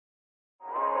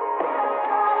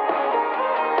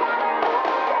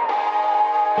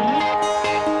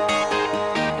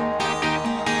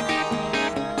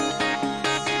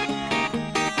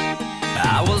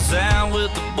I was out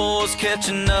with the boys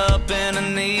catching up in a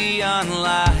neon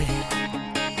light.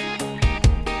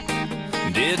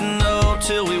 Didn't know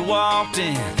till we walked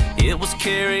in, it was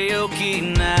karaoke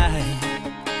night.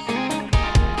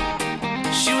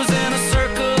 She was in a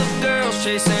circle of girls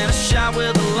chasing a shot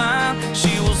with a line.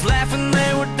 She was laughing,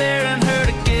 they were daring her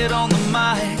to get on the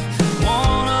mic.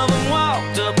 One of them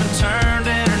walked up and turned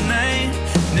in her name.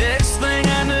 Next thing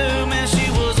I knew, man, she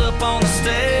was up on the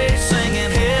stage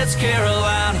singing Heads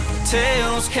Carolina,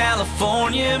 Tails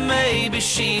California. Maybe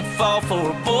she'd fall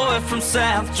for a boy from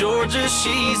South Georgia.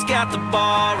 She's got the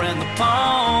bar in the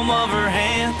palm of her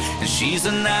hand, and she's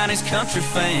a 90s country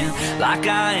fan like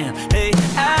I am. Hey,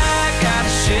 I got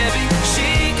a Chevy,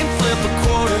 she can flip a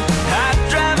quarter. I'd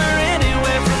drive her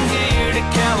anywhere from here to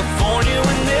California.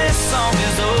 When this song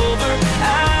is over,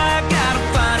 I gotta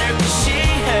find her, 'cause she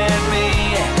had me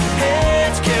at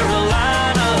Heads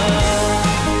Carolina.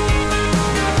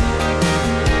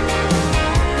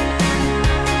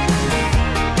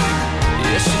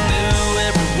 Yeah, she knew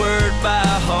every word by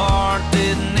heart,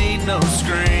 didn't need no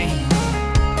screen.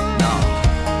 No,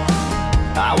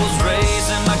 I was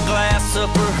raising my glass up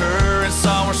for her and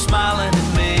saw her smiling at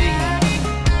me.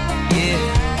 Yeah,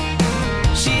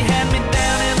 she had me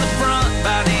down in the front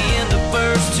by the end of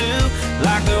verse 2,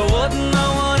 like there wasn't no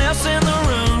one else in the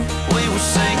room. We were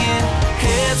singing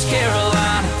Heads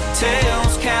Carolina,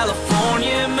 Tails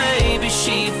California. Maybe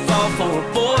she'd fall for a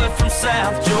boy from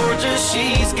South Georgia.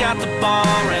 She's got the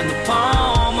bar in the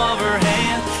palm of her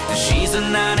hand, and she's a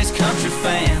 90s country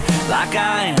fan like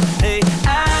I am. Hey, I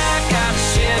got a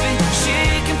Chevy, she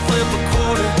can flip a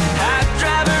quarter. I'd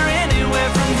drive her anywhere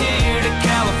from here to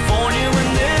California. When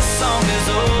this song is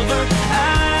over,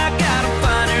 I gotta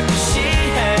find her, 'cause she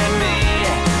had me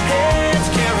at Heads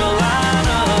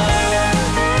Carolina.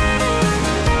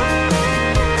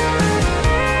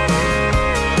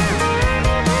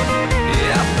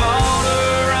 Yeah, I bought her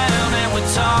around and we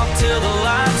talked till the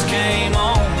lights came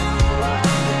on.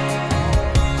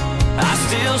 I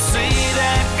still see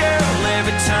that girl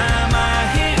every time I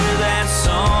hear that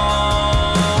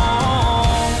song.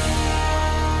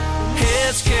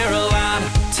 Heads Carolina,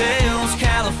 Tails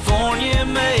California.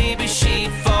 Maybe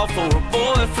she'd fall for a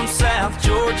boy from South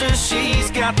Georgia. She's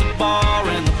got the bar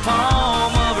in the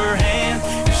palm of her hand,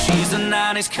 and she's a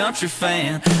 90s country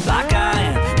fan like I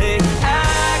am. Hey,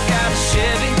 I got a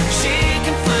Chevy, she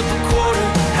can flip a quarter.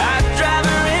 I'd drive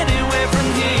her anywhere from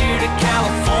here to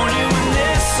California. When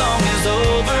this song is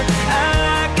over,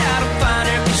 I gotta find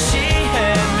her, 'cause she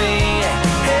had me at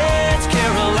Heads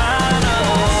Carolina.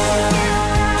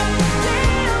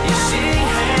 Yeah, she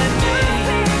had me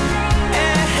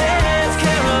at Heads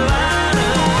Carolina.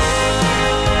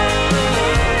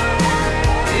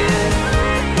 Yeah.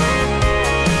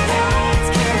 Heads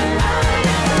Carolina.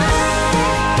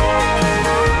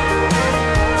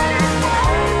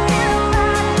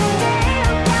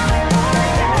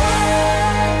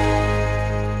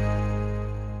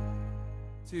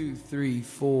 2, 3,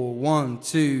 4, 1,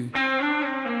 2.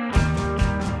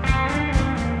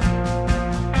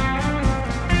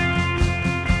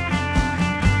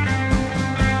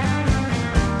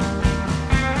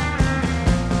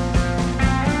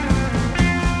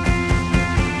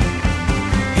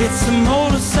 It's a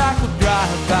motorcycle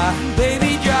drive-by,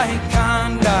 baby, giant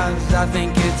condoms. I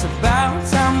think it's about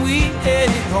time we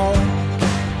headed home.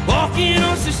 Walking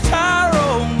on this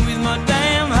Tyrone with my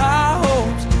damn high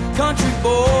hopes. Country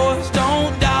boys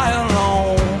don't die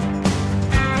alone.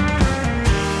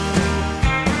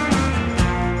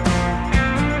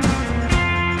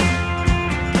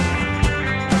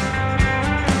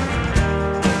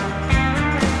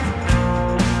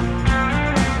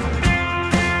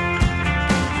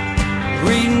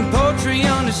 Reading poetry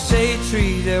under shade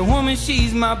tree. That woman,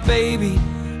 she's my baby.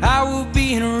 I will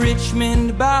be in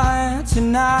Richmond by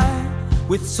tonight.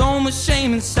 With so much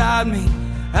shame inside me,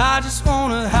 I just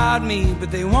wanna hide me, but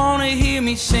they wanna hear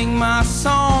me sing my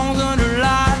songs under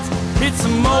lights. It's a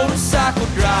motorcycle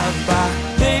drive-by,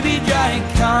 baby, giant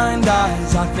kind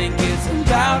eyes. I think it's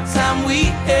about time we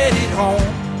headed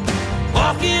home.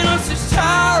 Walking up this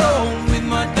Tyrone with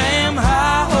my damn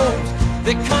high hopes.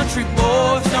 The country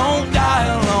boys don't die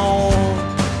alone.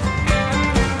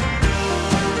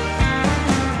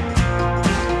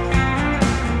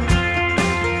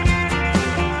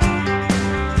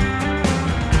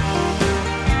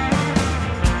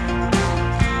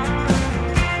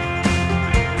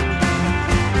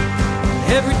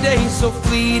 Every day's so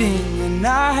fleeting, and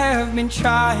I have been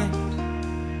trying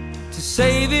to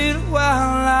save it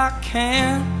while I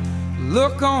can.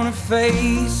 look on her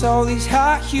face all these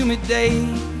hot, humid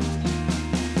days.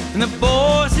 And the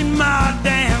boys in my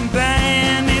damn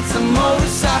band, it's a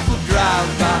motorcycle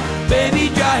drive-by.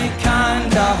 Baby, dry your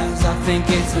kind eyes. I think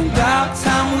it's about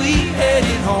time we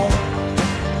headed home.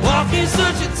 Walking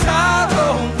such a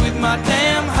tightrope with my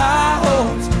damn high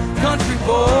hopes. Country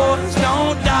boys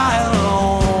don't die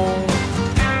alone.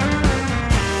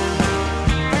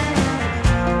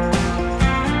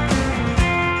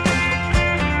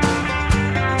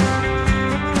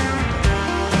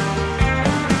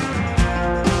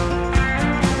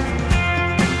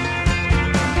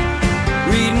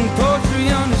 Reading poetry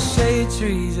under shade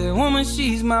trees. That woman,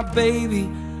 she's my baby.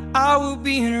 I will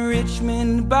be in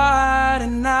Richmond by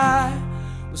tonight.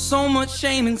 With so much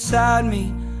shame inside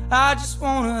me, I just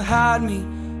wanna hide me.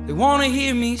 They wanna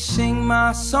hear me sing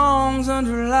my songs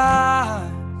under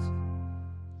lights.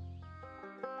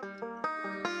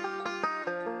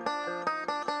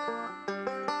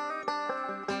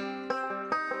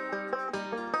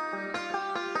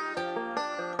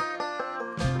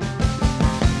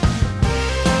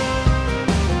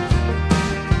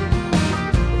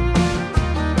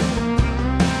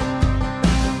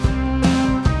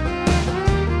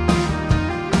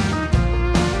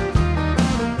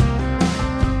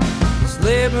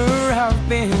 Labor I've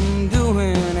been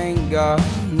doing ain't got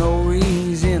no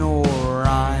reason or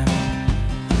rhyme,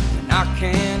 and I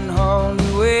can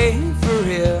hardly wait for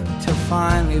it to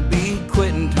finally be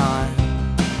quitting time.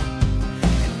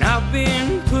 And I've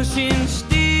been pushing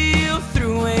steel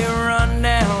through a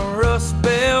rundown Rust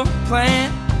Belt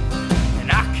plant,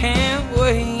 and I can't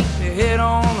wait to head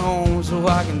on home so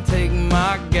I can take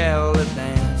my gal to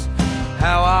dance.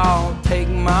 How I'll take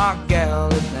my gal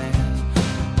to dance.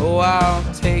 Oh, I'll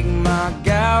take my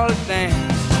gal to dance.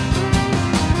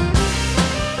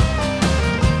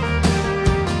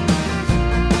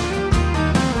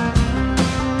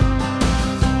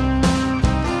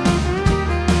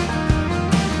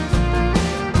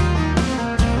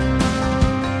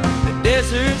 The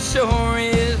desert shore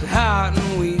is hot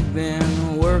and we've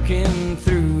been working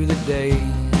through the days.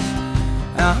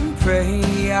 I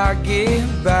pray I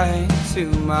get back to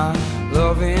my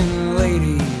loving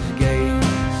lady's gaze.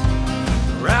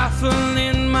 Rifle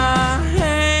in my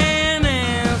hand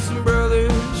and some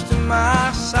brothers to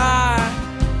my side.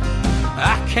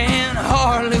 I can't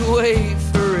hardly wait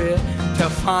for it to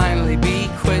finally be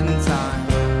quitting time.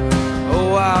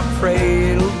 Oh, I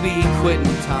pray it'll be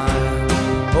quitting time.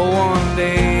 Oh, one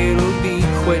day it'll be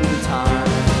quitting time.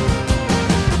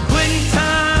 Quitting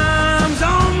time's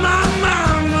on my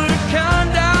mind, but the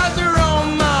kind eyes are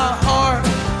on my heart.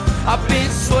 I've been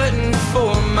sweating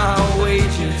for my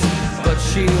wages, but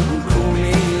she'll cool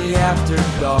me after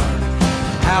dark.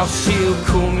 How she'll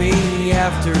cool me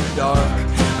after dark.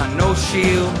 I know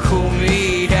she'll cool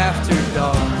me after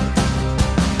dark.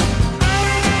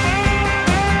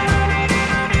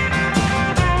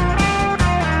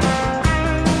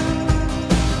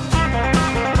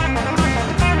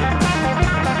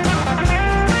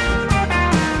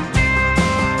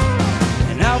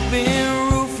 And I've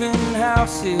been roofing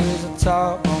houses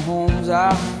atop of homes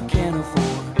I can't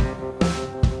afford,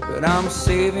 but I'm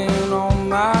saving all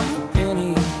my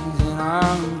pennies and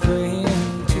I'm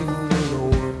praying to the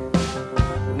Lord.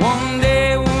 One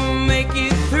day we'll make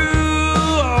it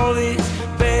through all this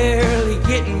barely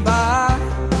getting by.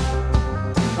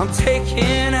 I'm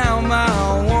taking out my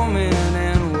woman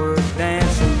and we're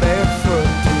dancing barefoot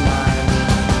tonight.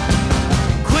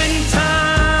 Quitting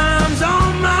time's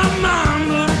on my mind,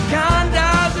 but the kind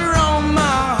eyes are on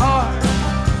my heart.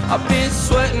 I've been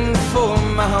sweating for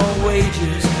my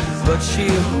wages, but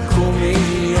she'll cool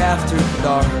me after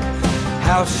dark.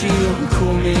 How she'll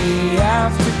cool me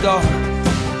after dark.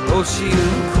 Oh,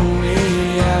 she'll cool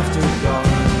me after dark.